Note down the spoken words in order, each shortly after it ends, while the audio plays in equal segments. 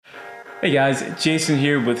Hey guys, Jason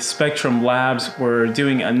here with Spectrum Labs. We're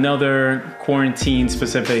doing another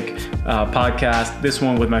quarantine-specific podcast, this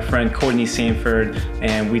one with my friend Courtney Sanford,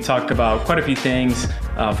 and we talked about quite a few things.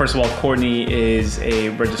 First of all, Courtney is a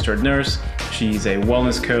registered nurse. She's a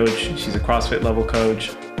wellness coach. She's a CrossFit level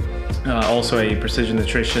coach, also a precision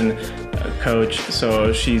nutrition coach.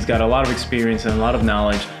 So she's got a lot of experience and a lot of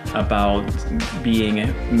knowledge about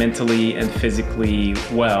being mentally and physically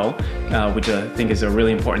well, which I think is a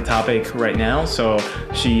really important topic right now. So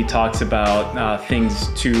she talks about things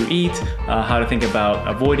to eat, how to think about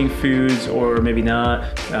avoiding foods or maybe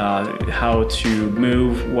not, how to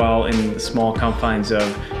move while in the small confines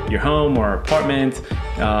of your home or apartment.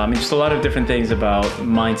 Just a lot of different things about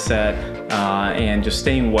mindset and just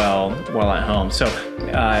staying well while at home. So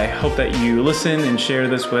I hope that you listen and share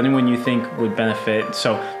this with anyone you think would benefit.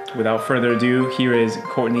 So without further ado, here is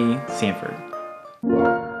Courtney Sanford.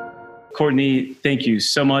 Courtney, thank you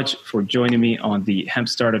so much for joining me on the hemp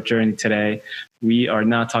startup journey today. We are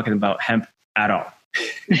not talking about hemp at all.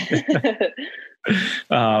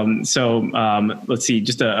 Let's see,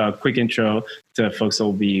 just a quick intro to folks that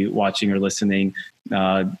will be watching or listening.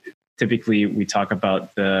 Typically, we talk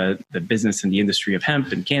about the business and the industry of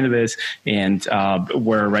hemp and cannabis, and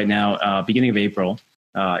we're right now, beginning of April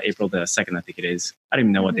the 2nd, I think it is. I don't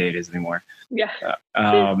even know what day it is anymore. Yeah.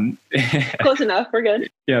 Close enough. We're good.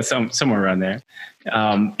 Yeah, somewhere around there.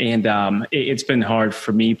 It's been hard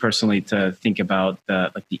for me personally to think about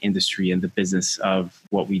the industry and the business of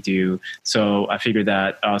what we do. So I figured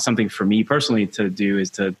that something for me personally to do is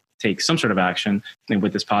to take some sort of action. And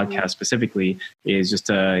with this podcast specifically is just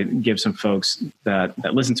to give some folks that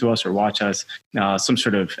listen to us or watch us some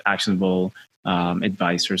sort of actionable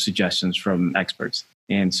advice or suggestions from experts.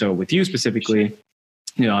 And so with you specifically,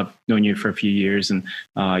 I've known you for a few years, and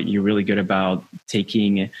you're really good about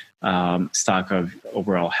taking stock of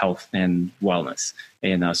overall health and wellness.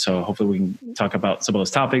 And so hopefully we can talk about some of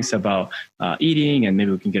those topics about eating, and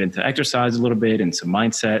maybe we can get into exercise a little bit and some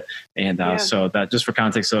mindset. And so that just for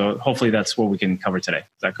context, so hopefully that's what we can cover today.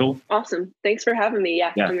 Is that cool? Awesome. Thanks for having me.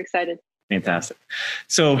 Yeah. I'm excited. Fantastic.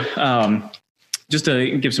 So just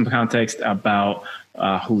to give some context about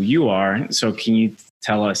who you are. So can you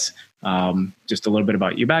tell us just a little bit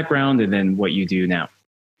about your background and then what you do now?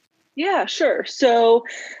 Yeah, sure. So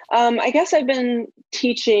I guess I've been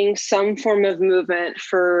teaching some form of movement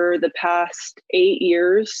for the past 8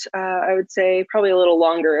 years. I would say probably a little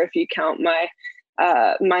longer if you count my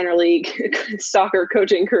minor league soccer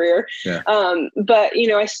coaching career. Yeah. But,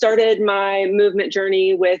 I started my movement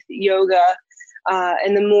journey with yoga.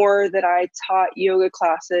 And the more that I taught yoga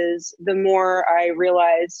classes, the more I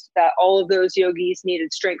realized that all of those yogis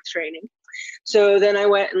needed strength training. So then I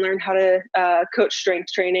went and learned how to coach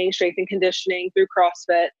strength training, strength and conditioning through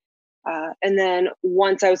CrossFit. And then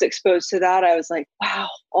once I was exposed to that, I was like, wow,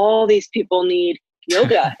 all these people need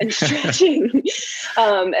yoga and stretching.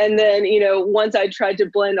 And then, once I tried to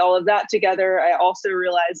blend all of that together, I also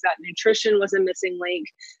realized that nutrition was a missing link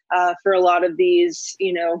for a lot of these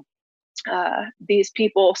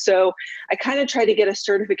people. So I kind of try to get a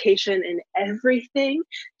certification in everything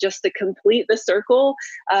just to complete the circle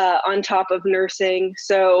on top of nursing.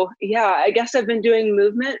 So yeah, I guess I've been doing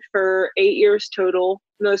movement for 8 years total,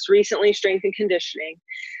 most recently strength and conditioning,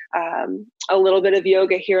 a little bit of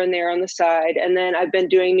yoga here and there on the side. And then I've been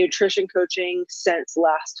doing nutrition coaching since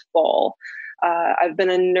last fall. I've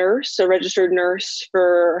been a registered nurse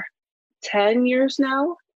for 10 years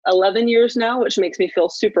now. 11 years now, which makes me feel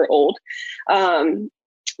super old.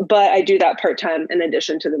 But I do that part-time in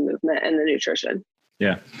addition to the movement and the nutrition.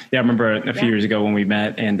 Yeah. I remember a few years ago when we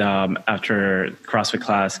met, and after CrossFit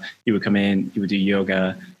class, you would come in, you would do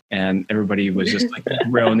yoga, and everybody was just like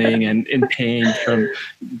groaning and in pain from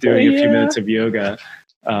doing a few minutes of yoga.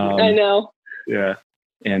 I know. Yeah.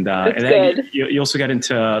 And then you also got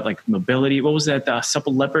into like mobility. What was that?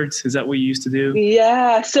 Supple leopards? Is that what you used to do?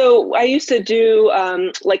 Yeah. So I used to do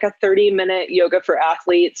like a 30-minute yoga for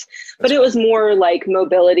athletes, but it was more like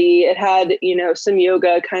mobility. It had, some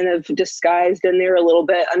yoga kind of disguised in there a little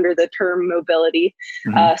bit under the term mobility.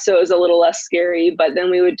 Mm-hmm. So it was a little less scary, but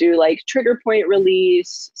then we would do like trigger point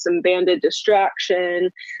release, some banded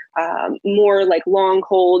distraction, more like long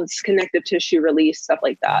holds, connective tissue release, stuff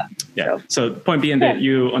like that. Yeah. So the point being that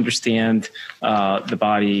you understand the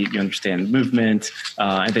body, you understand movement,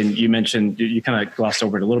 and then you mentioned you kind of glossed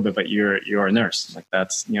over it a little bit, but you're a nurse. Like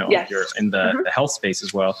that's Yes. You're in the health space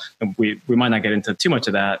as well. And we might not get into too much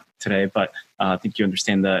of that today, but I think you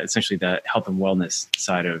understand essentially the health and wellness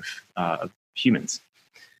side of humans.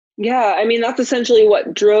 Yeah, I mean, that's essentially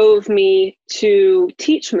what drove me to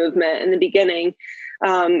teach movement in the beginning.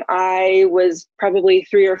 I was probably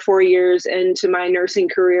 3 or 4 years into my nursing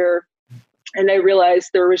career, and I realized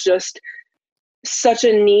there was just such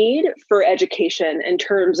a need for education in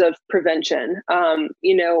terms of prevention.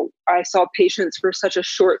 I saw patients for such a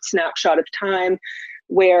short snapshot of time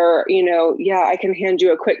where, I can hand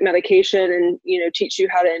you a quick medication and, teach you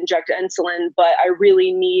how to inject insulin, but I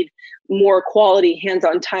really need more quality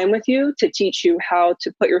hands-on time with you to teach you how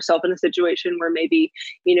to put yourself in a situation where maybe,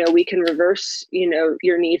 we can reverse,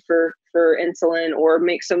 your need for insulin, or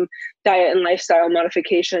make some diet and lifestyle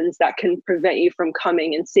modifications that can prevent you from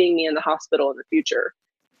coming and seeing me in the hospital in the future.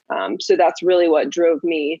 So that's really what drove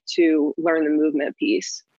me to learn the movement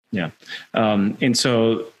piece. Yeah. And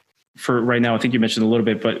so for right now, I think you mentioned a little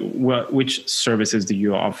bit, but which services do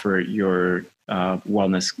you offer your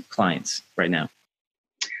wellness clients right now?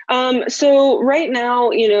 So right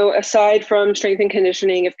now, aside from strength and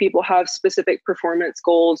conditioning, if people have specific performance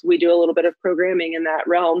goals, we do a little bit of programming in that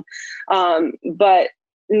realm. But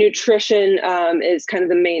nutrition is kind of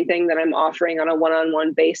the main thing that I'm offering on a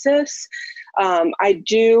one-on-one basis. I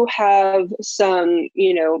do have some,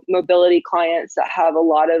 mobility clients that have a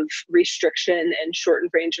lot of restriction and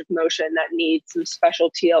shortened range of motion that need some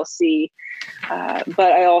special TLC.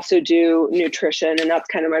 But I also do nutrition, and that's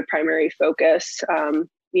kind of my primary focus.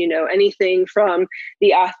 Anything from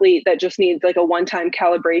the athlete that just needs like a one-time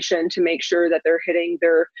calibration to make sure that they're hitting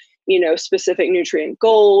their, specific nutrient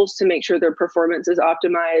goals, to make sure their performance is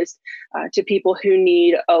optimized, to people who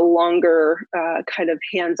need a longer kind of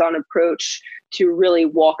hands-on approach to really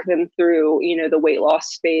walk them through, the weight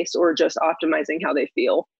loss space, or just optimizing how they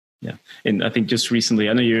feel. Yeah. And I think just recently,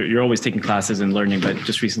 I know you're always taking classes and learning, but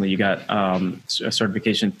just recently you got a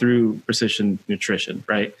certification through Precision Nutrition,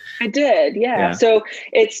 right? I did. Yeah. So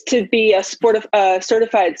it's to be a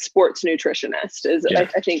certified sports nutritionist is, I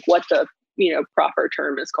think, what the, proper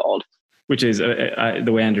term is called. Which is,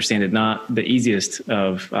 the way I understand it, not the easiest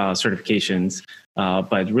of certifications,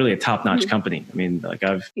 but really a top-notch company. I mean, like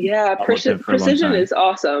Precision is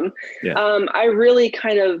awesome. Yeah. I really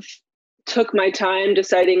kind of took my time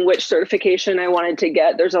deciding which certification I wanted to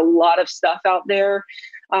get. There's a lot of stuff out there.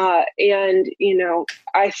 And,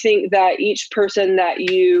 I think that each person that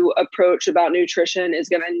you approach about nutrition is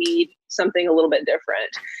going to need something a little bit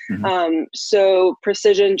different. Mm-hmm. So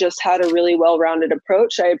Precision just had a really well-rounded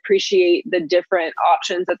approach. I appreciate the different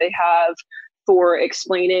options that they have for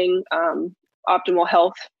explaining optimal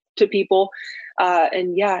health to people.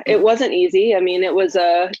 And it wasn't easy. I mean,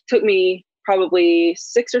 took me probably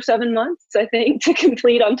 6 or 7 months, I think, to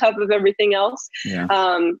complete on top of everything else. Yeah.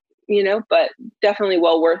 But definitely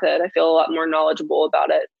well worth it. I feel a lot more knowledgeable about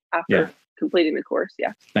it after completing the course.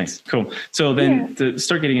 Yeah. Nice. Cool. So then to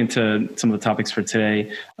start getting into some of the topics for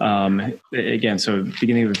today, again, so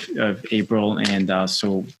beginning of April. And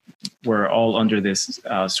so we're all under this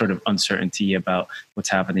sort of uncertainty about what's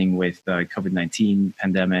happening with the COVID-19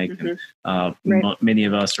 pandemic. Mm-hmm. And many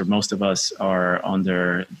of us, or most of us, are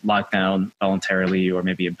under lockdown voluntarily or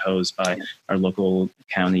maybe imposed by our local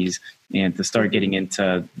counties. And to start getting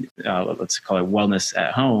into, let's call it wellness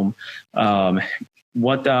at home,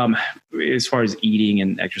 what, as far as eating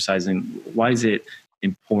and exercising, why is it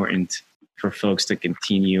important for folks to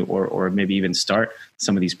continue or maybe even start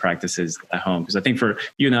some of these practices at home? Because I think for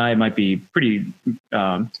you and I, it might be pretty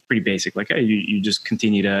basic. Like, hey, you just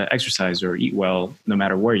continue to exercise or eat well, no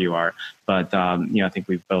matter where you are. But, I think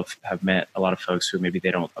we both have met a lot of folks who maybe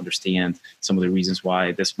they don't understand some of the reasons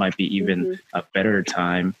why this might be even a better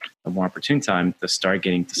time, a more opportune time to start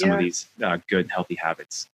getting to some of these good, healthy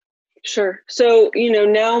habits. Sure. So,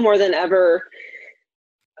 now more than ever,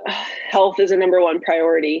 health is a number one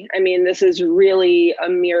priority. I mean, this is really a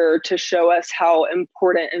mirror to show us how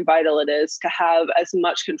important and vital it is to have as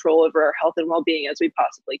much control over our health and well-being as we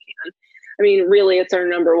possibly can. I mean, really, it's our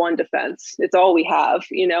number one defense. It's all we have,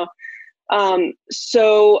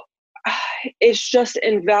 So it's just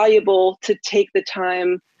invaluable to take the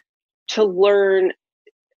time to learn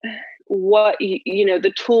what,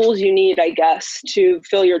 the tools you need, I guess, to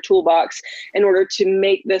fill your toolbox in order to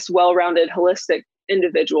make this well-rounded, holistic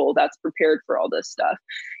individual that's prepared for all this stuff.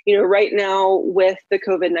 Right now with the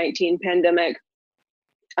COVID-19 pandemic,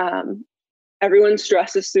 everyone's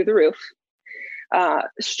stress is through the roof.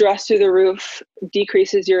 Stress through the roof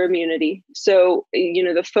decreases your immunity. So,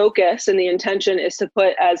 the focus and the intention is to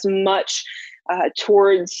put as much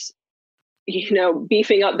towards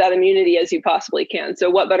beefing up that immunity as you possibly can. So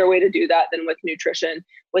what better way to do that than with nutrition,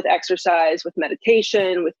 with exercise, with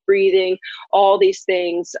meditation, with breathing, all these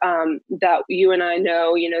things that you and I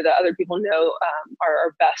know, that other people know are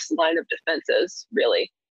our best line of defenses,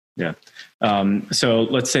 really. Yeah. So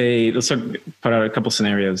let's put out a couple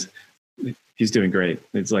scenarios. He's doing great.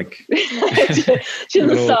 It's like she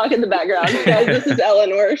has a sock in the background. Guys, this is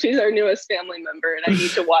Eleanor. She's our newest family member, and I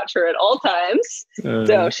need to watch her at all times.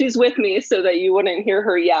 So she's with me so that you wouldn't hear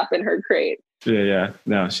her yap in her crate. Yeah.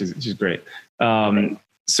 No, she's great.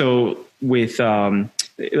 So with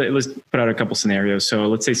let's put out a couple scenarios. So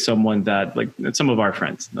let's say someone that, like some of our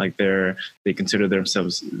friends, like they consider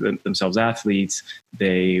themselves athletes.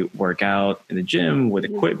 They work out in the gym with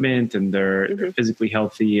equipment, and they're physically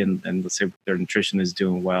healthy, and let's say their nutrition is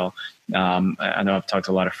doing well. I know I've talked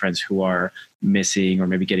to a lot of friends who are missing or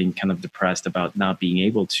maybe getting kind of depressed about not being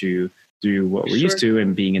able to do what we're used to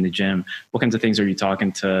and being in the gym. What kinds of things are you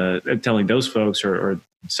telling those folks, or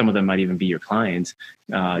some of them might even be your clients,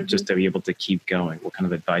 just to be able to keep going? What kind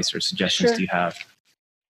of advice or suggestions do you have?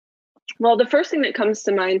 Well, the first thing that comes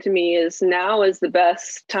to mind to me is now is the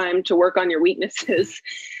best time to work on your weaknesses.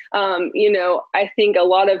 I think a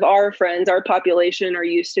lot of our friends, our population, are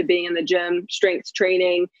used to being in the gym, strength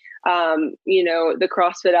training, the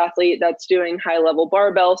CrossFit athlete that's doing high level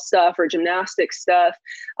barbell stuff or gymnastic stuff,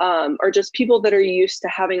 or just people that are used to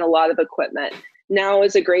having a lot of equipment. Now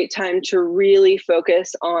is a great time to really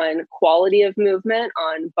focus on quality of movement,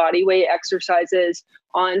 on body weight exercises,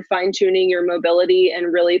 on fine tuning your mobility,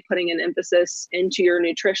 and really putting an emphasis into your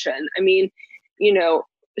nutrition. I mean,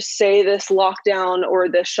 say this lockdown or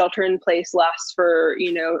this shelter in place lasts for,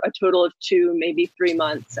 a total of 2, maybe 3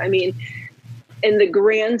 months. I mean, in the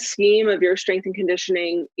grand scheme of your strength and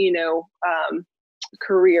conditioning,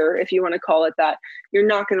 career, if you want to call it that, you're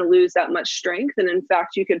not going to lose that much strength. And in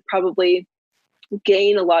fact, you could probably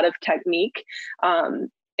gain a lot of technique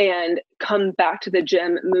and come back to the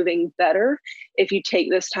gym moving better if you take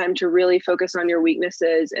this time to really focus on your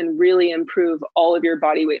weaknesses and really improve all of your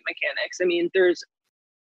body weight mechanics. I mean, there's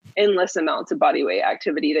endless amounts of body weight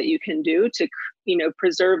activity that you can do to,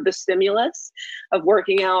 preserve the stimulus of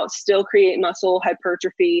working out, still create muscle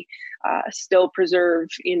hypertrophy, still preserve,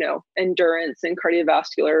 endurance and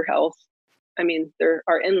cardiovascular health. I mean, there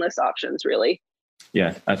are endless options, really.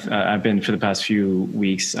 Yeah, I've been for the past few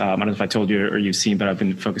weeks. I don't know if I told you or you've seen, but I've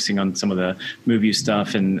been focusing on some of the Move You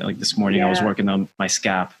stuff. And like this morning, I was working on my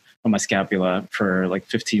scapula for like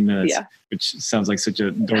 15 minutes, which sounds like such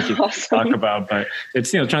a dorky thing to talk about, but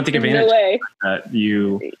it's, trying to take advantage of that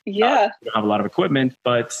you don't have a lot of equipment,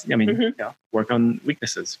 but I mean, work on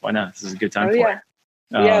weaknesses. Why not? This is a good time for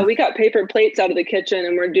it. We got paper plates out of the kitchen,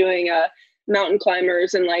 and we're doing mountain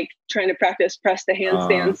climbers and like trying to practice press the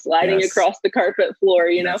handstand sliding across the carpet floor.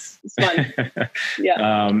 It's fun.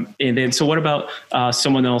 And then, so what about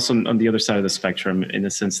someone else on the other side of the spectrum, in the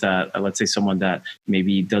sense that let's say someone that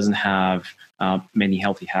maybe doesn't have many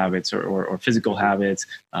healthy habits or physical habits,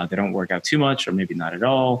 they don't work out too much, or maybe not at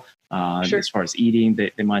all. As far as eating,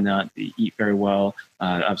 they might not eat very well.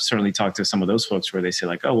 I've certainly talked to some of those folks where they say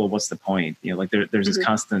like, oh, well, what's the point? There's this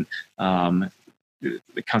constant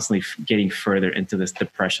constantly getting further into this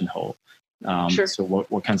depression hole. So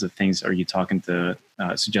what kinds of things are you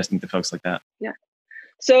suggesting to folks like that? Yeah.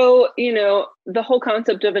 So, the whole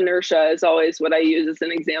concept of inertia is always what I use as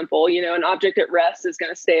an example. An object at rest is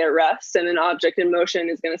going to stay at rest, and an object in motion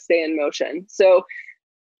is going to stay in motion. So,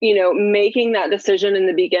 making that decision in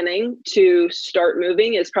the beginning to start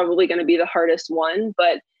moving is probably going to be the hardest one,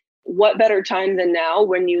 but what better time than now,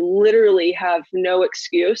 when you literally have no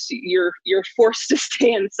excuse? You're forced to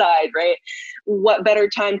stay inside, right? What better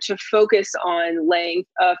time to focus on laying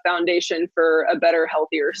a foundation for a better,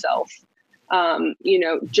 healthier self?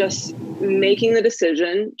 Just making the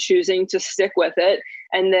decision, choosing to stick with it,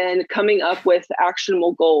 and then coming up with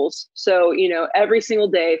actionable goals. So, every single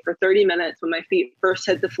day for 30 minutes, when my feet first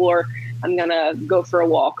hit the floor, I'm going to go for a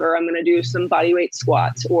walk, or I'm going to do some body weight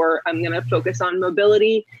squats, or I'm going to focus on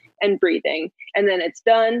mobility and breathing. And then it's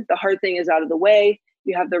done. The hard thing is out of the way.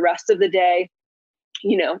 You have the rest of the day,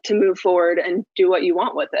 to move forward and do what you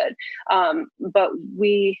want with it. But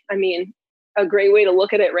a great way to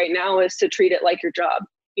look at it right now is to treat it like your job.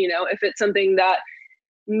 If it's something that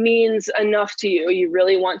means enough to you, you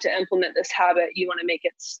really want to implement this habit, you want to make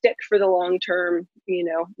it stick for the long term,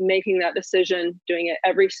 making that decision, doing it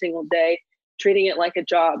every single day, treating it like a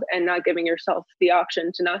job, and not giving yourself the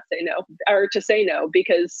option to not say no, or to say no,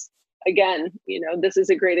 because again, this is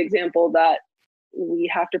a great example that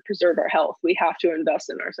we have to preserve our health. We have to invest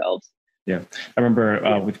in ourselves. Yeah. I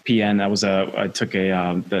remember with PN, I took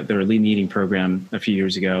their lean eating program a few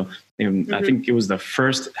years ago. And I think it was the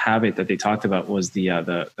first habit that they talked about was the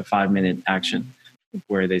 5-minute action,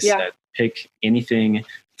 where they said, pick anything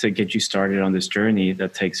to get you started on this journey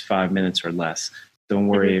that takes 5 minutes or less. Don't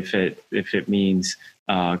worry if it means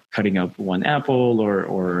cutting up one apple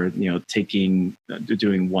or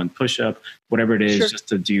doing one push-up, whatever it is, Sure. just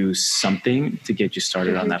to do something to get you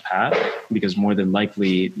started on that path. Because more than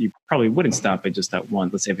likely, you probably wouldn't stop at just that one.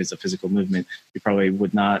 Let's say if it's a physical movement, you probably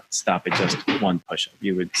would not stop at just one push-up.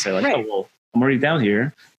 You would say like, oh, well, I'm already down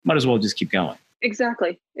here. Might as well just keep going.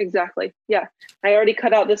 Exactly. Yeah. I already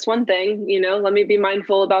cut out this one thing, let me be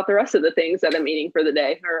mindful about the rest of the things that I'm eating for the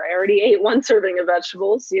day. Or I already ate one serving of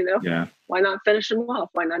vegetables, Yeah. Why not finish them off?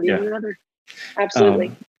 Why not eat another?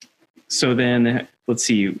 Absolutely. So then let's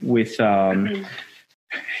see with,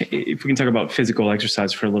 if we can talk about physical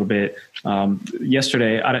exercise for a little bit.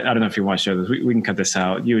 Yesterday, I don't know if you want to share this. We can cut this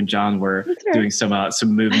out. You and John were doing some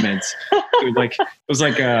movements. It was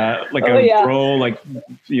like a roll,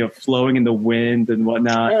 flowing in the wind and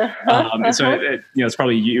whatnot. And so it's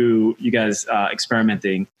probably you guys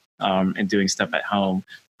experimenting and doing stuff at home.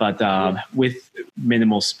 But with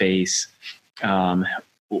minimal space,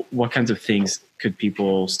 what kinds of things could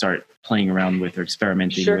people start playing around with or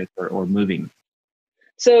experimenting with or moving?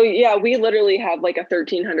 So yeah, we literally have like a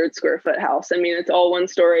 1,300 square foot house. I mean, it's all one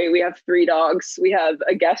story. We have 3 dogs. We have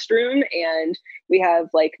a guest room, and we have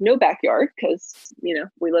like no backyard because,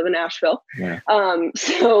 we live in Asheville. Yeah.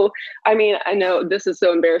 So, I mean, I know this is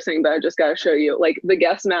so embarrassing, but I just got to show you, like, the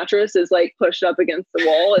guest mattress is like pushed up against the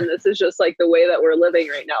wall, and this is just like the way that we're living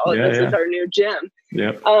right now. This is our new gym.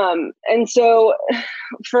 Yep. And so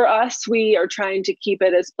for us, we are trying to keep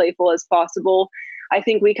it as playful as possible. I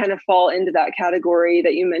think we kind of fall into that category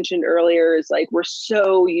that you mentioned earlier, is like, we're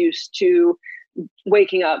so used to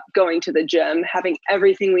waking up, going to the gym, having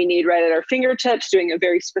everything we need right at our fingertips, doing a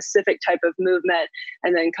very specific type of movement,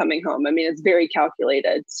 and then coming home. I mean, it's very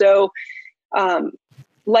calculated. So,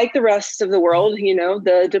 like the rest of the world,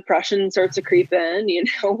 the depression starts to creep in,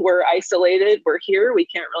 we're isolated, we're here, we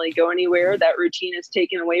can't really go anywhere. That routine is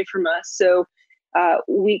taken away from us. So,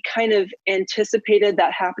 we kind of anticipated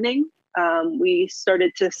that happening. We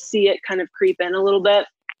started to see it kind of creep in a little bit.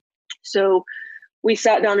 So we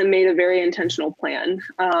sat down and made a very intentional plan.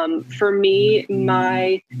 For me,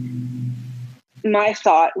 my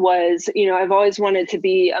thought was, I've always wanted to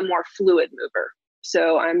be a more fluid mover.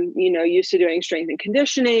 So I'm, used to doing strength and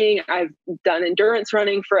conditioning. I've done endurance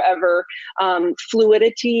running forever.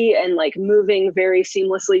 Fluidity and like moving very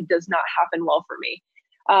seamlessly does not happen well for me.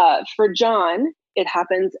 For John, it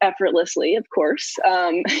happens effortlessly, of course.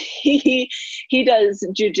 He does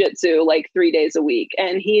jujitsu like 3 days a week,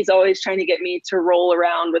 and he's always trying to get me to roll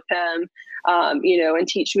around with him, and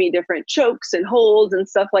teach me different chokes and holds and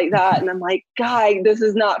stuff like that. And I'm like, guy, this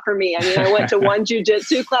is not for me. I mean, I went to one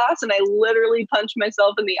jujitsu class and I literally punched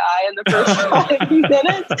myself in the eye in the first 5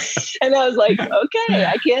 minutes. And I was like, okay,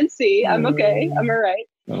 I can see. I'm okay. I'm all right.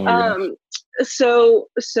 So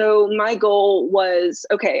my goal was,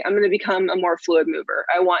 okay, I'm going to become a more fluid mover.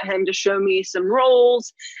 I want him to show me some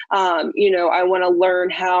rolls. I want to learn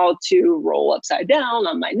how to roll upside down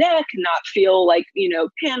on my neck and not feel like,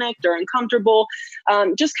 panicked or uncomfortable.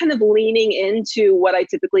 Just kind of leaning into what I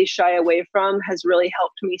typically shy away from has really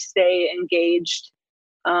helped me stay engaged,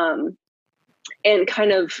 and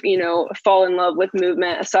kind of, fall in love with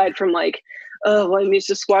movement, aside from like, oh, well, I'm used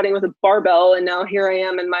to squatting with a barbell, and now here I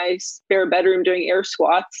am in my spare bedroom doing air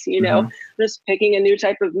squats, just picking a new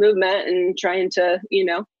type of movement and trying to,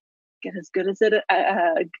 get as good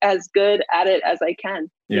at it as I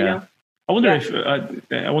can. Yeah. I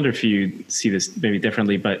wonder if you see this maybe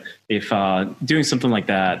differently, but if doing something like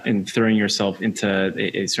that and throwing yourself into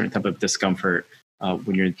a certain type of discomfort,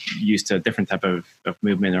 when you're used to a different type of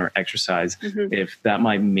movement or exercise, if that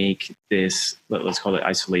might make this, let's call it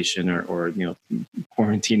isolation or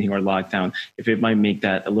quarantining or lockdown, if it might make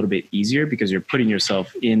that a little bit easier because you're putting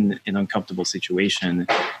yourself in an uncomfortable situation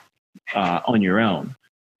on your own.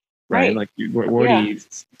 Right. Like we're already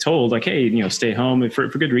told, like, hey, stay home for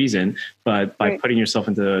good reason. But by putting yourself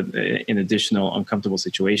into an additional uncomfortable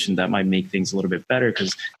situation, that might make things a little bit better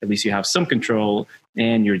because at least you have some control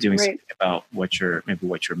and you're doing something about what you're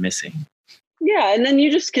missing. Yeah. And then you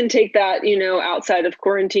just can take that, outside of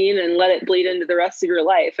quarantine and let it bleed into the rest of your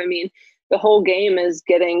life. I mean, the whole game is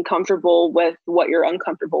getting comfortable with what you're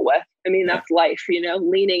uncomfortable with. I mean, that's life,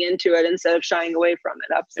 leaning into it instead of shying away from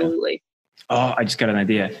it. Absolutely. Yeah. Oh, I just got an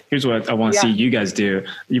idea. Here's what I want to see you guys do.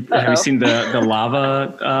 Have you seen the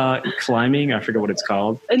lava climbing? I forget what it's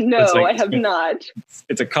called. No, I have not.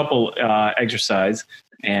 It's a couple exercise.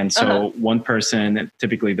 And so one person,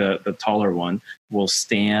 typically the taller one, will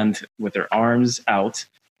stand with their arms out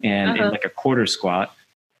and in like a quarter squat.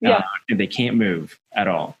 And they can't move at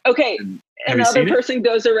all. Okay. Another person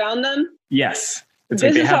goes around them? Yes. It's this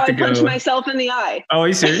like they is how have to I punch go. myself in the eye. Oh, are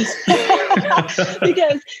you serious?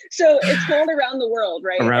 Because so it's called Around the World,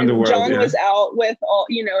 right? Around and the World, John yeah. was out with all,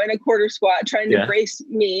 in a quarter squat trying to brace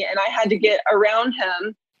me, and I had to get around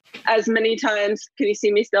him as many times. Can you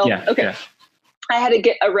see me still? Yeah. Okay. Yeah. I had to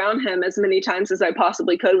get around him as many times as I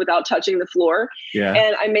possibly could without touching the floor. Yeah.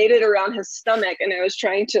 And I made it around his stomach, and I was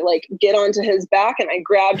trying to like get onto his back, and I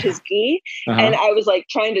grabbed his gi, and I was like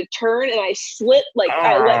trying to turn, and I slipped, like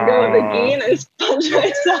I let go of the gi, and I just punched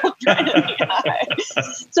myself right in the eye.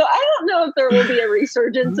 So I don't know if there will be a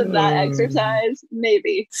resurgence of that exercise.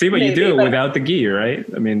 Maybe. See, but you do it without the gi, right?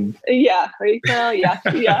 I mean. Yeah. Well,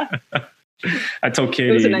 yeah. I told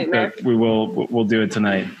Katie that we'll do it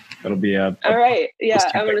tonight. It'll be all right. Yeah,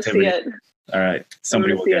 I want to see it. All right.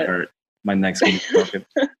 Somebody will get hurt. My neck's gonna be broken.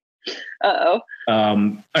 Uh-oh. All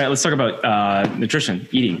right, let's talk about nutrition,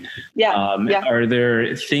 eating. Yeah. Are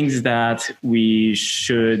there things that we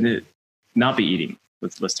should not be eating?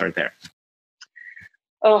 Let's start there.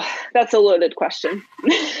 Oh, that's a loaded question.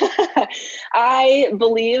 I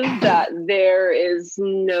believe that there is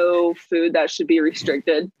no food that should be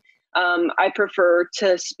restricted. I prefer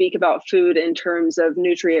to speak about food in terms of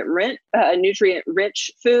nutrient-rich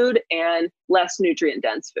food and less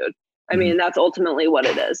nutrient-dense food. I mean, that's ultimately what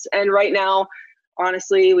it is. And right now,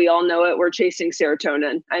 honestly, we all know it. We're chasing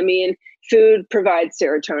serotonin. I mean, food provides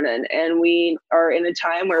serotonin, and we are in a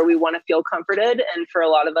time where we want to feel comforted. And for a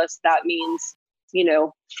lot of us, that means,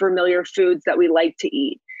 familiar foods that we like to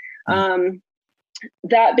eat.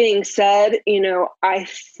 That being said, I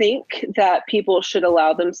think that people should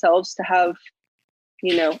allow themselves to have,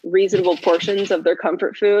 reasonable portions of their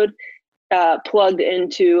comfort food plugged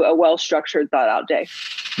into a well-structured, thought-out day.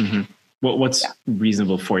 Mm-hmm. Well, what's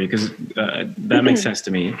reasonable for you? Because that makes sense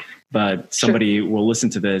to me. But somebody will listen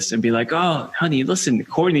to this and be like, "Oh, honey, listen,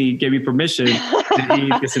 Courtney gave me permission to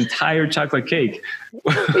eat this entire chocolate cake."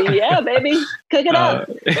 Yeah, baby, cook it up.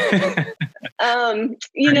 How do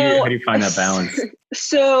you find that balance?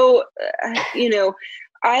 So,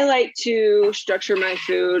 I like to structure my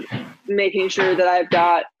food, making sure that I've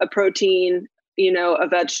got a protein, a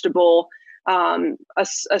vegetable, a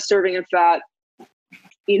serving of fat,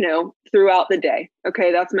 throughout the day.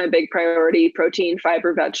 Okay. That's my big priority: protein,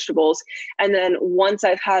 fiber, vegetables. And then once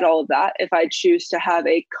I've had all of that, if I choose to have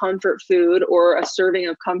a comfort food or a serving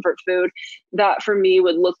of comfort food, that for me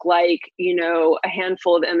would look like, a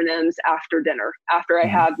handful of M&Ms after dinner, after I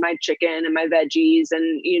have my chicken and my veggies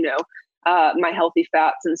and, my healthy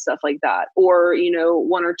fats and stuff like that. Or,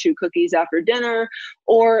 1 or 2 cookies after dinner.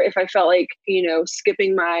 Or if I felt like,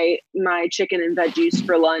 skipping my chicken and veggies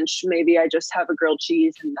for lunch, maybe I just have a grilled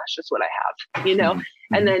cheese and that's just what I have,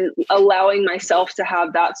 and then allowing myself to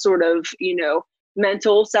have that sort of,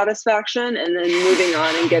 mental satisfaction, and then moving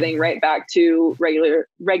on and getting right back to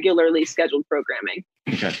regularly scheduled programming.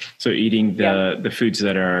 Okay. So eating the foods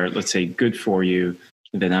that are, let's say, good for you,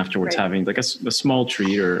 and then afterwards having like a small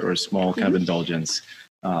treat or a small kind of indulgence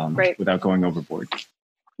without going overboard.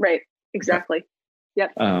 Right. Exactly.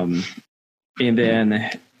 Yep. And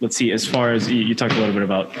then let's see, as far as you talked a little bit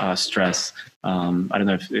about stress. I don't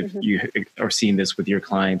know if you are seeing this with your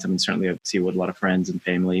clients. I mean, certainly I see it with a lot of friends and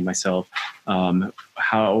family, myself.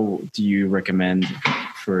 How do you recommend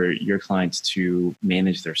for your clients to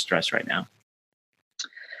manage their stress right now?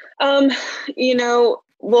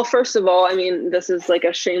 Well, first of all, I mean, this is like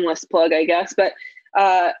a shameless plug, I guess, but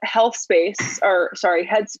Headspace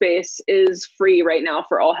is free right now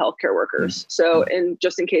for all healthcare workers. So, and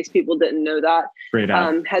just in case people didn't know that,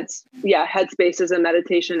 Headspace is a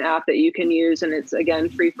meditation app that you can use, and it's, again,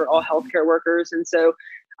 free for all healthcare workers. And so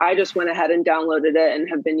I just went ahead and downloaded it and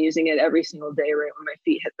have been using it every single day right when my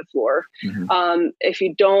feet hit the floor. If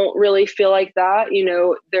you don't really feel like that,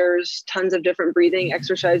 there's tons of different breathing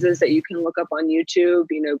exercises that you can look up on YouTube,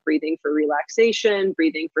 breathing for relaxation,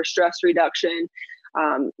 breathing for stress reduction.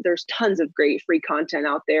 There's tons of great free content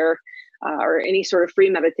out there, or any sort of free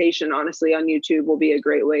meditation, honestly, on YouTube will be a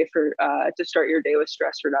great way for to start your day with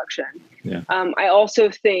stress reduction. I also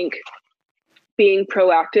think being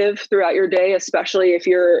proactive throughout your day, especially if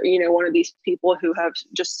you're, one of these people who have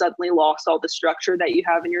just suddenly lost all the structure that you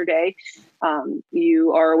have in your day.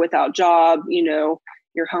 You are without job,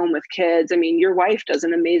 you're home with kids. I mean, your wife does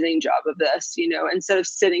an amazing job of this, instead of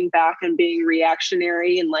sitting back and being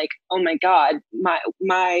reactionary and like, oh my God,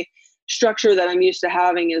 my structure that I'm used to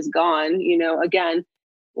having is gone, again,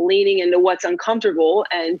 leaning into what's uncomfortable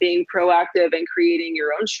and being proactive and creating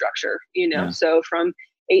your own structure, So from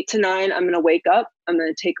 8 to 9, I'm going to wake up, I'm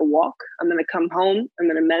going to take a walk, I'm going to come home, I'm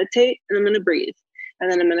going to meditate, and I'm going to breathe. And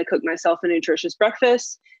then I'm going to cook myself a nutritious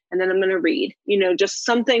breakfast, and then I'm going to read, just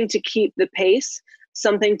something to keep the pace,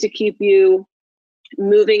 something to keep you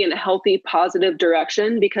moving in a healthy, positive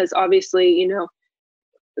direction, because obviously,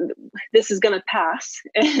 this is going to pass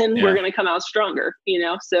and we're going to come out stronger,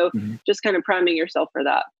 so just kind of priming yourself for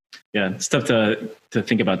that. Yeah. It's tough to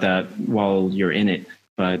think about that while you're in it,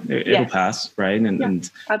 but it'll pass. Right. And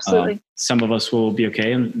absolutely. Some of us will be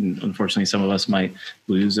okay. And unfortunately, some of us might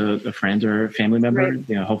lose a friend or a family member,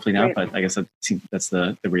 hopefully not, but I guess that's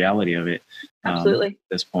the reality of it. Absolutely. At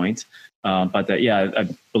this point. But I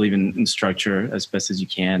believe in structure as best as you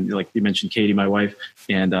can. Like you mentioned, Katie, my wife,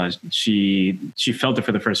 and she felt it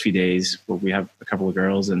for the first few days. Well, we have a couple of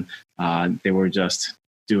girls, and they were just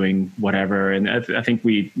doing whatever. And I think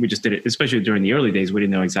we just did it, especially during the early days. We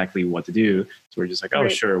didn't know exactly what to do, so we're just like, oh,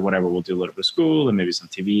 sure, whatever. We'll do a little bit of school and maybe some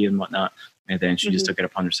TV and whatnot. And then she just took it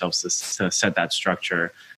upon herself to set that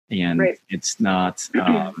structure. And it's not.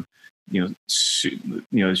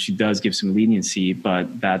 She does give some leniency,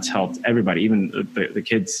 but that's helped everybody. Even the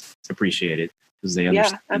kids appreciate it because they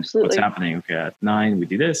understand what's happening. Okay, at 9 we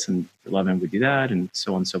do this, and 11 we do that, and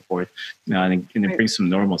so on and so forth. And it brings some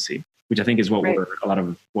normalcy, which I think is what a lot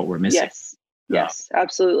of what we're missing. Yes,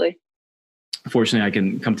 absolutely. Fortunately, I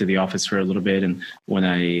can come to the office for a little bit, and when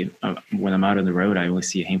I'm out on the road, I only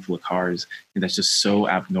see a handful of cars, and that's just so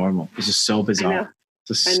abnormal. It's just so bizarre.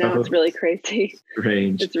 I know, it's really crazy.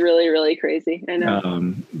 Strange. It's really, really crazy. I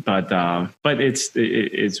know. But it's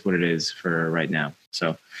what it is for right now.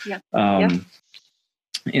 So, and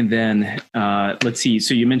then let's see.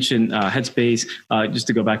 So you mentioned Headspace. Just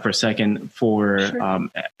to go back for a second for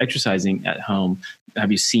exercising at home.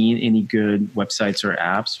 Have you seen any good websites or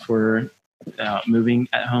apps for moving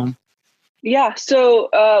at home? Yeah. So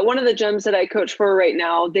one of the gyms that I coach for right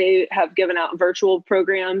now, they have given out virtual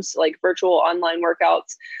programs, like virtual online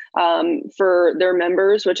workouts for their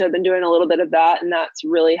members, which I've been doing a little bit of that. And that's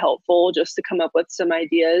really helpful just to come up with some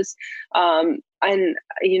ideas. And,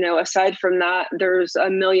 aside from that, there's a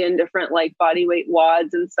million different like body weight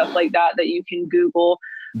WODs and stuff like that you can Google.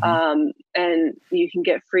 And you can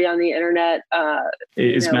get free on the internet.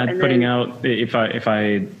 Is MAD putting out, if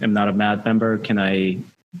I am not a MAD member, can I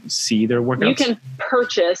see their workouts? You can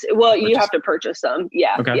purchase. Well, you have to purchase them.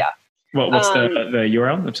 Yeah. Okay. Yeah. Well, what's the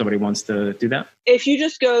URL if somebody wants to do that? If you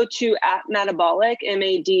just go to @Madabolic,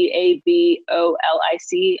 MADABOLIC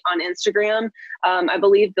on Instagram, I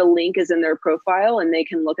believe the link is in their profile, and they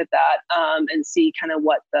can look at that and see kind of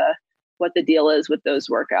what the deal is with those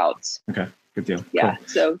workouts. Okay. Good deal. Yeah. Cool.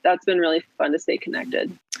 So that's been really fun to stay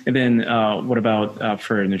connected. And then what about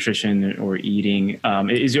for nutrition or eating?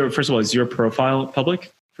 Is your profile public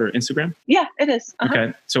for Instagram? Yeah, it is.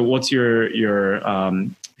 Okay. So what's your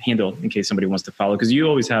handle in case somebody wants to follow? Because you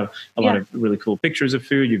always have a lot of really cool pictures of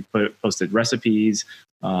food. You've posted recipes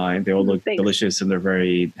and they all look delicious and they're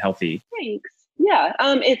very healthy. Thanks. Yeah.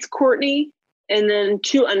 It's Courtney and then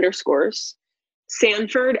 2 underscores.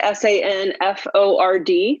 Sanford,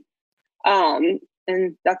 SANFORD. And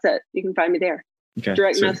that's it. You can find me there. Okay.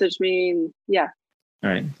 Direct message me. Yeah. All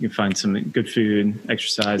right. You can find some good food,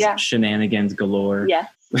 exercise, shenanigans galore. Yeah.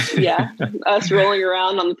 Yeah. Us rolling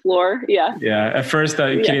around on the floor. Yeah. Yeah. At first,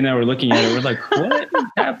 Kitty and I were looking at it. We're like, what is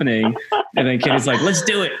happening? And then Kitty's like, let's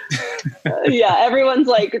do it. Yeah. Everyone's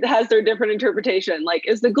like, has their different interpretation. Like,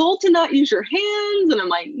 is the goal to not use your hands? And I'm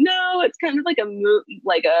like, no, it's kind of like a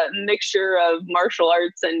mixture of martial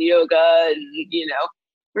arts and yoga. And,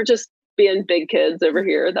 we're just being big kids over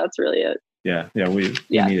here. That's really it. Yeah, we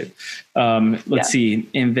need it. Let's see.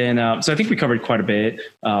 And then, so I think we covered quite a bit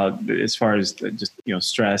as far as just,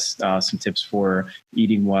 stress, some tips for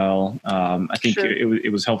eating well. I think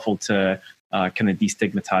it was helpful to kind of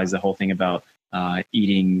destigmatize the whole thing about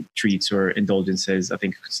eating treats or indulgences. I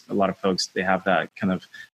think a lot of folks, they have that kind of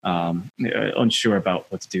unsure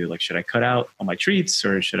about what to do. Like, should I cut out all my treats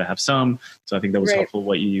or should I have some? So I think that was helpful.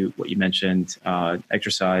 What you mentioned,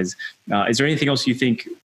 exercise. Is there anything else you think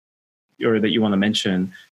or that you want to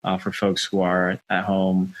mention for folks who are at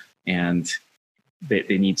home and they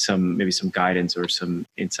need maybe some guidance or some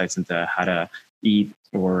insights into how to eat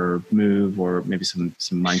or move or maybe some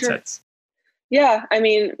mindsets? Sure. Yeah. I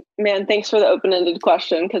mean, man, thanks for the open-ended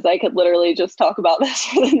question, because I could literally just talk about this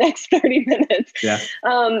for the next 30 minutes. Yeah.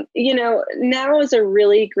 Now is a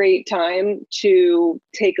really great time to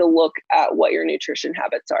take a look at what your nutrition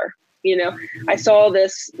habits are. I saw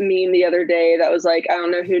this meme the other day that was like, I don't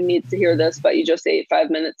know who needs to hear this, but you just ate 5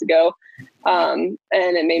 minutes ago. And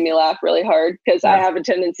it made me laugh really hard because I have a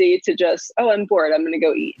tendency to just, I'm bored. I'm going to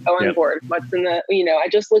go eat. I'm bored. What's in the, I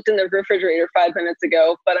just looked in the refrigerator 5 minutes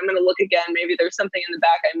ago, but I'm going to look again. Maybe there's something in the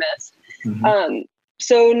back I missed. Mm-hmm.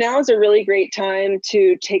 So now is a really great time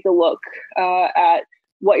to take a look at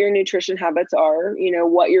what your nutrition habits are,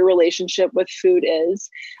 what your relationship with food is.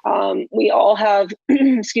 We all have,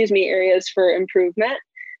 excuse me, areas for improvement.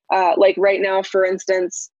 Like right now, for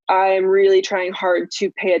instance, I'm really trying hard to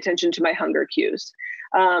pay attention to my hunger cues.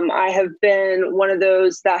 I have been one of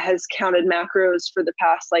those that has counted macros for the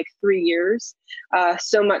past 3 years,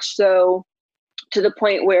 so much so to the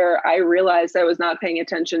point where I realized I was not paying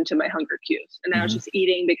attention to my hunger cues, and I was just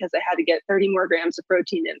eating because I had to get 30 more grams of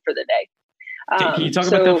protein in for the day. Can you talk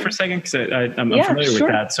about that for a second? Because I'm familiar with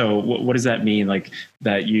that. So what does that mean? Like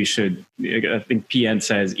that you should, I think PN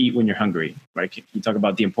says, eat when you're hungry, right? Can you talk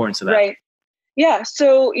about the importance of that? Right. Yeah.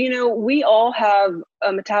 So, we all have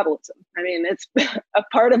a metabolism. I mean, it's a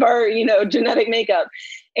part of our, genetic makeup.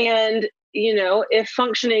 And, if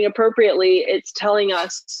functioning appropriately, it's telling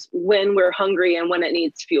us when we're hungry and when it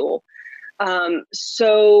needs fuel.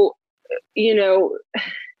 So,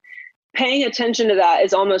 paying attention to that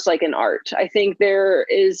is almost like an art. I think there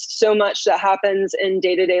is so much that happens in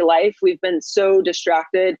day-to-day life. We've been so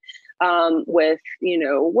distracted with,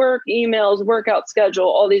 work, emails, workout schedule,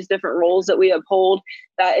 all these different roles that we uphold,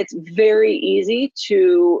 that it's very easy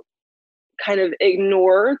to kind of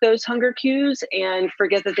ignore those hunger cues and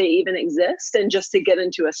forget that they even exist and just to get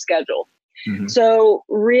into a schedule. So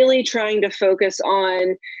really trying to focus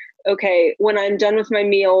on, okay, when I'm done with my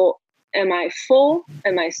meal, am I full?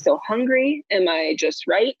 Am I still hungry? Am I just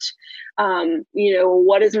right?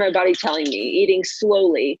 What is my body telling me? Eating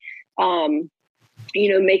slowly,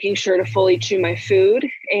 making sure to fully chew my food,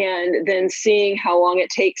 and then seeing how long it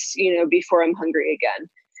takes, before I'm hungry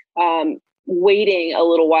again. Waiting a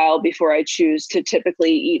little while before I choose to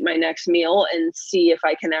typically eat my next meal and see if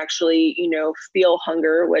I can actually, feel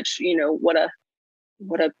hunger, which, what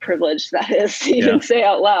a privilege that is to even say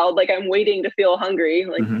out loud. Like, I'm waiting to feel hungry.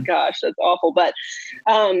 Gosh, that's awful. But,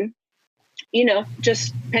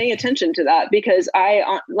 just paying attention to that, because I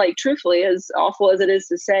truthfully, as awful as it is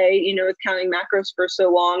to say, with counting macros for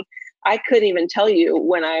so long, I couldn't even tell you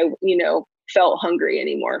when I, felt hungry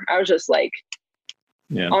anymore. I was just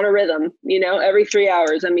on a rhythm, every 3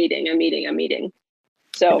 hours I'm eating.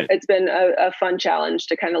 So it's been a fun challenge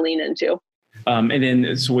to kind of lean into. And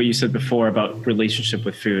then so what you said before about relationship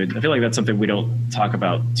with food, I feel like that's something we don't talk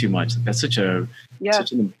about too much. That's such an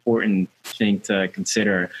important thing to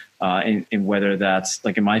consider. And whether that's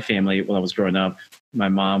like in my family, when I was growing up, my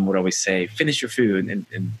mom would always say, finish your food.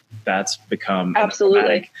 And that's become absolutely an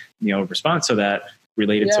automatic, response. So that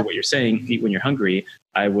related to what you're saying, eat when you're hungry,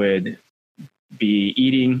 I would be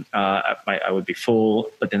eating, I would be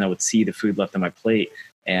full, but then I would see the food left on my plate.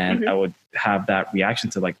 And I would have that reaction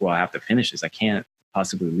to well, I have to finish this. I can't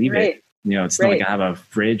possibly leave it. It's not like I have a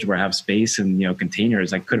fridge where I have space and,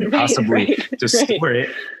 containers. I couldn't possibly just store it.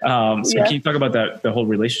 So can you talk about that, the whole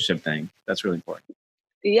relationship thing? That's really important.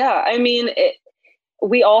 Yeah. I mean,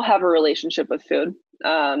 we all have a relationship with food.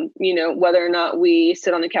 Whether or not we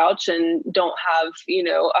sit on the couch and don't have,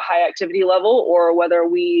 a high activity level, or whether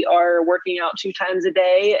we are working out 2 times a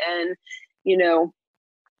day and,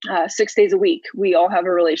 6 days a week, we all have a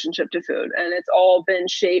relationship to food, and it's all been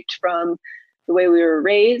shaped from the way we were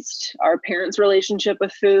raised, our parents' relationship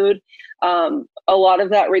with food. A lot of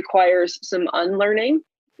that requires some unlearning,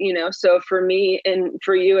 so for me and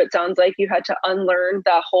for you, it sounds like you had to unlearn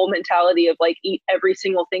that whole mentality of eat every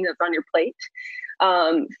single thing that's on your plate.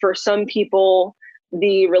 For some people,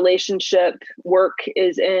 the relationship work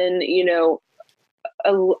is in,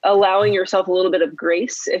 allowing yourself a little bit of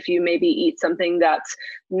grace if you maybe eat something that's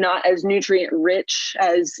not as nutrient rich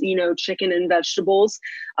as, chicken and vegetables,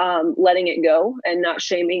 letting it go and not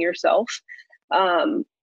shaming yourself. And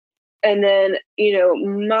then,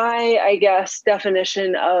 my, I guess,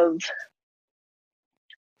 definition of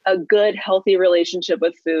a good, healthy relationship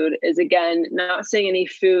with food is, again, not saying any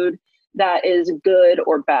food that is good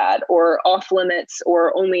or bad or off limits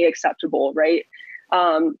or only acceptable, right?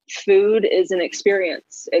 Food is an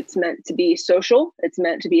experience. It's meant to be social. It's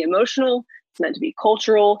meant to be emotional. It's meant to be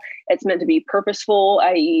cultural. It's meant to be purposeful,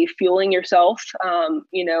 i.e. fueling yourself.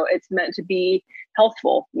 It's meant to be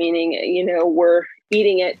healthful, meaning, we're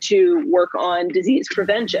eating it to work on disease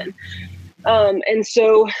prevention. And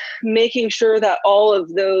so making sure that all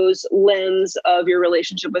of those limbs of your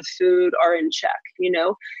relationship with food are in check.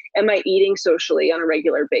 Am I eating socially on a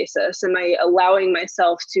regular basis? Am I allowing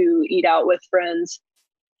myself to eat out with friends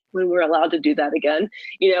when we're allowed to do that again,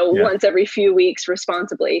 once every few weeks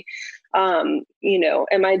responsibly? Am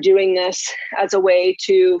I doing this as a way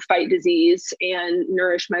to fight disease and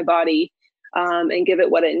nourish my body, and give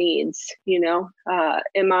it what it needs?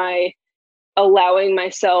 Am I allowing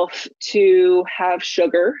myself to have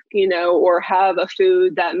sugar, or have a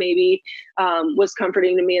food that maybe was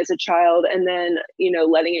comforting to me as a child, and then,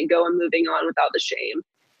 letting it go and moving on without the shame.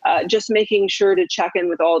 Just making sure to check in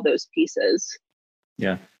with all those pieces.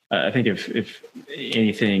 Yeah. I think if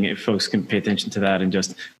anything, if folks can pay attention to that and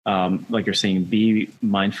just, like you're saying, be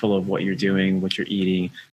mindful of what you're doing, what you're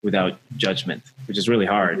eating without judgment, which is really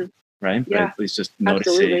hard. Mm-hmm. Right? Yeah, but at least just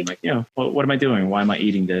noticing, like, what am I doing? Why am I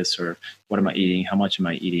eating this? Or what am I eating? How much am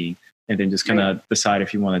I eating? And then just kind of decide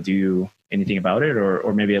if you want to do anything about it,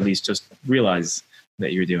 or maybe at least just realize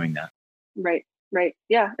that you're doing that. Right.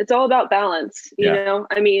 Yeah. It's all about balance. You know,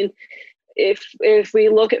 I mean, if we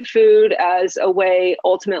look at food as a way,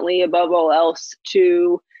 ultimately, above all else,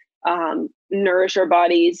 to nourish our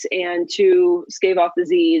bodies and to stave off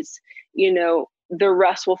disease, the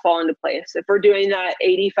rest will fall into place. If we're doing that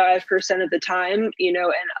 85% of the time, and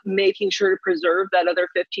making sure to preserve that other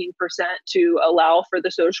 15% to allow for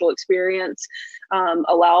the social experience,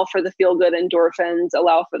 allow for the feel-good endorphins,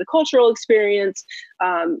 allow for the cultural experience,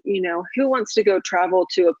 who wants to go travel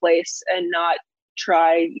to a place and not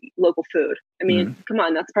try local food? I mean, come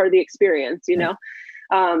on, that's part of the experience,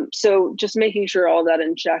 So just making sure all that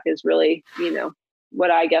in check is really,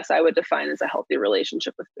 what I guess I would define as a healthy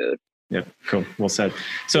relationship with food. Yep. Cool. Well said.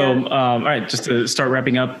 So, all right, just to start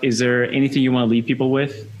wrapping up, is there anything you want to leave people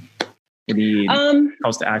with? Any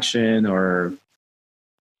calls to action or?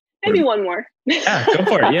 Maybe one more. Yeah, go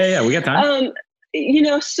for it. Yeah. We got time.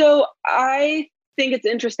 So I think it's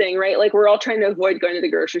interesting, right? Like, we're all trying to avoid going to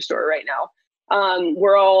the grocery store right now.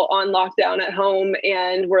 We're all on lockdown at home,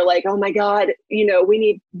 and we're like, oh my God, we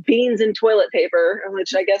need beans and toilet paper,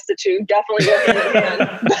 which I guess the two definitely go hand in hand.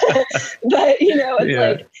 But it's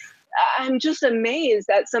like, I'm just amazed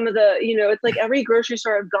at some of the, it's like every grocery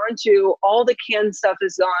store I've gone to, all the canned stuff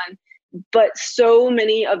is gone, but so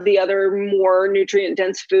many of the other more nutrient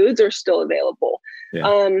dense foods are still available.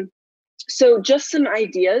 Yeah. So just some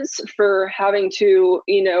ideas for having to,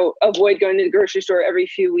 avoid going to the grocery store every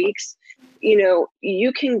few weeks.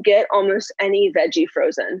 You can get almost any veggie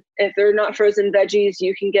frozen. If they're not frozen veggies,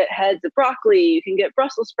 you can get heads of broccoli, you can get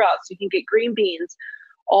Brussels sprouts, you can get green beans.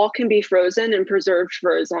 All can be frozen and preserved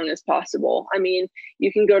for as long as possible. I mean,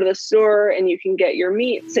 you can go to the store and you can get your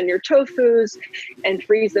meats and your tofus and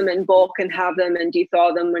freeze them in bulk and have them and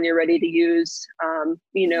de-thaw them when you're ready to use.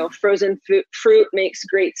 Frozen fruit makes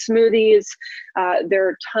great smoothies. There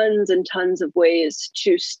are tons and tons of ways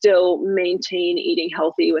to still maintain eating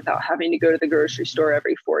healthy without having to go to the grocery store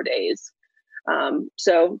every 4 days.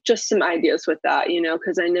 So just some ideas with that,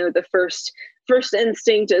 because I know the first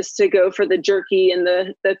instinct is to go for the jerky and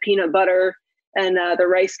the peanut butter and the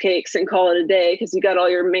rice cakes and call it a day, because you got all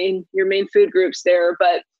your main food groups there.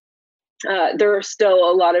 But there are still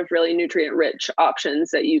a lot of really nutrient rich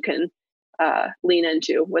options that you can lean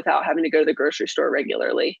into without having to go to the grocery store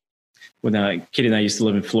regularly. When Kitty and I used to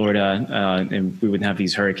live in Florida, and we would have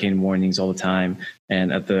these hurricane warnings all the time.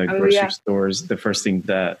 And at the grocery stores, the first thing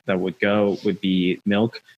that would go would be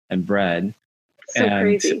milk and bread. So and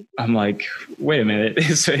crazy. I'm like, wait a minute.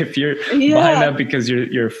 So if you're buying that because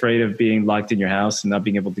you're afraid of being locked in your house and not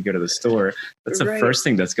being able to go to the store, that's the first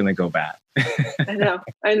thing that's going to go bad.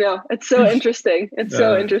 I know. It's so interesting.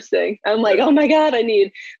 So interesting. I'm like, oh my God, I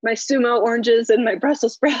need my sumo oranges and my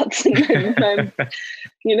Brussels sprouts. And I'm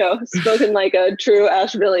spoken like a true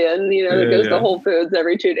Ashevillean, that goes to Whole Foods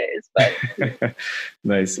every 2 days. But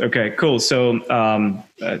nice. Okay, cool. So,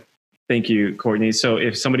 thank you, Courtney. So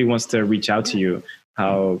if somebody wants to reach out to you,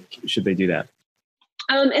 how should they do that?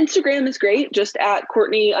 Instagram is great. Just at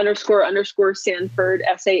Courtney __ Sanford,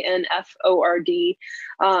 SANFORD.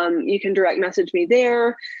 You can direct message me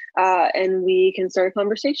there, and we can start a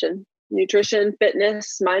conversation. Nutrition,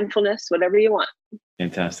 fitness, mindfulness, whatever you want.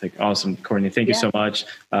 Fantastic. Awesome. Courtney, thank you so much.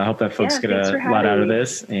 I hope that folks get a lot out of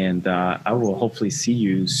this, and I will hopefully see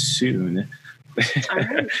you soon. All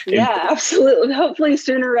right. Yeah, absolutely. Hopefully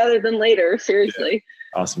sooner rather than later. Seriously.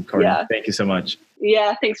 Awesome. Courtney, thank you so much.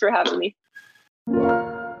 Yeah, thanks for having me.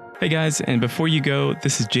 Hey guys, and before you go,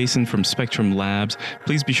 this is Jason from Spectrum Labs.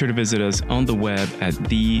 Please be sure to visit us on the web at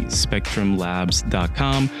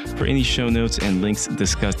thespectrumlabs.com for any show notes and links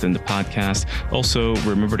discussed in the podcast. Also,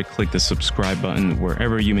 remember to click the subscribe button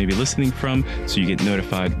wherever you may be listening from so you get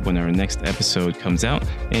notified when our next episode comes out.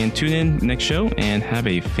 And tune in next show and have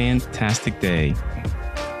a fantastic day.